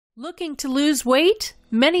Looking to lose weight?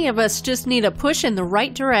 Many of us just need a push in the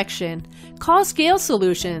right direction. Call Scale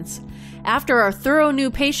Solutions. After our thorough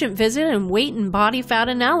new patient visit and weight and body fat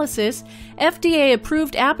analysis,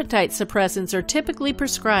 FDA-approved appetite suppressants are typically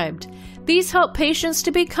prescribed. These help patients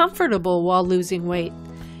to be comfortable while losing weight.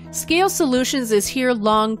 Scale Solutions is here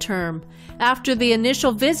long-term. After the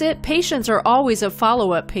initial visit, patients are always a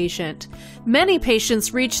follow-up patient. Many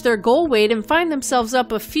patients reach their goal weight and find themselves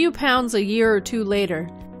up a few pounds a year or two later.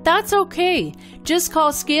 That's okay. Just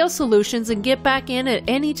call Scale Solutions and get back in at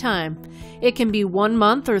any time. It can be 1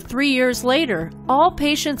 month or 3 years later. All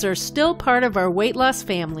patients are still part of our weight loss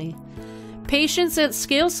family. Patients at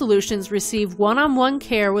Scale Solutions receive one-on-one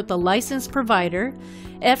care with a licensed provider,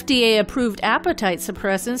 FDA-approved appetite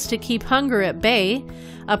suppressants to keep hunger at bay,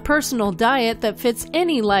 a personal diet that fits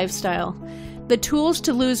any lifestyle, the tools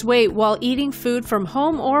to lose weight while eating food from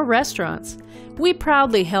home or restaurants. We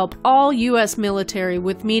proudly help all U.S. military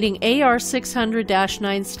with meeting AR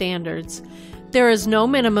 600-9 standards. There is no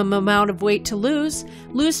minimum amount of weight to lose.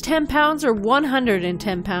 Lose 10 pounds or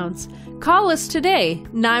 110 pounds. Call us today,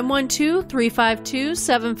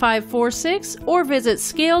 912-352-7546, or visit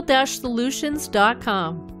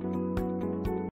scale-solutions.com.